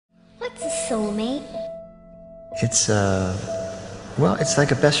What's a soulmate? Well, it's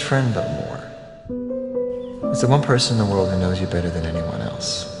like a best friend, but more. It's the one person in the world who knows you better than anyone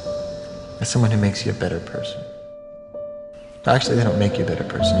else. It's someone who makes you a better person. Actually, they don't make you a better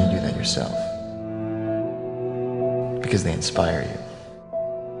person, you do that yourself. Because they inspire you.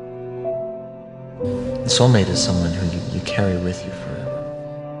 The soulmate is someone who you carry with you forever.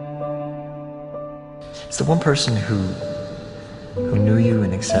 It's the one person who knew you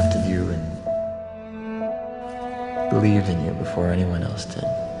and accepted you and believed in you before anyone else did,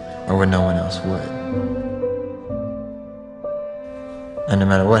 or when no one else would. And no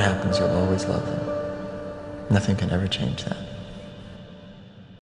matter what happens, you'll always love them. Nothing can ever change that.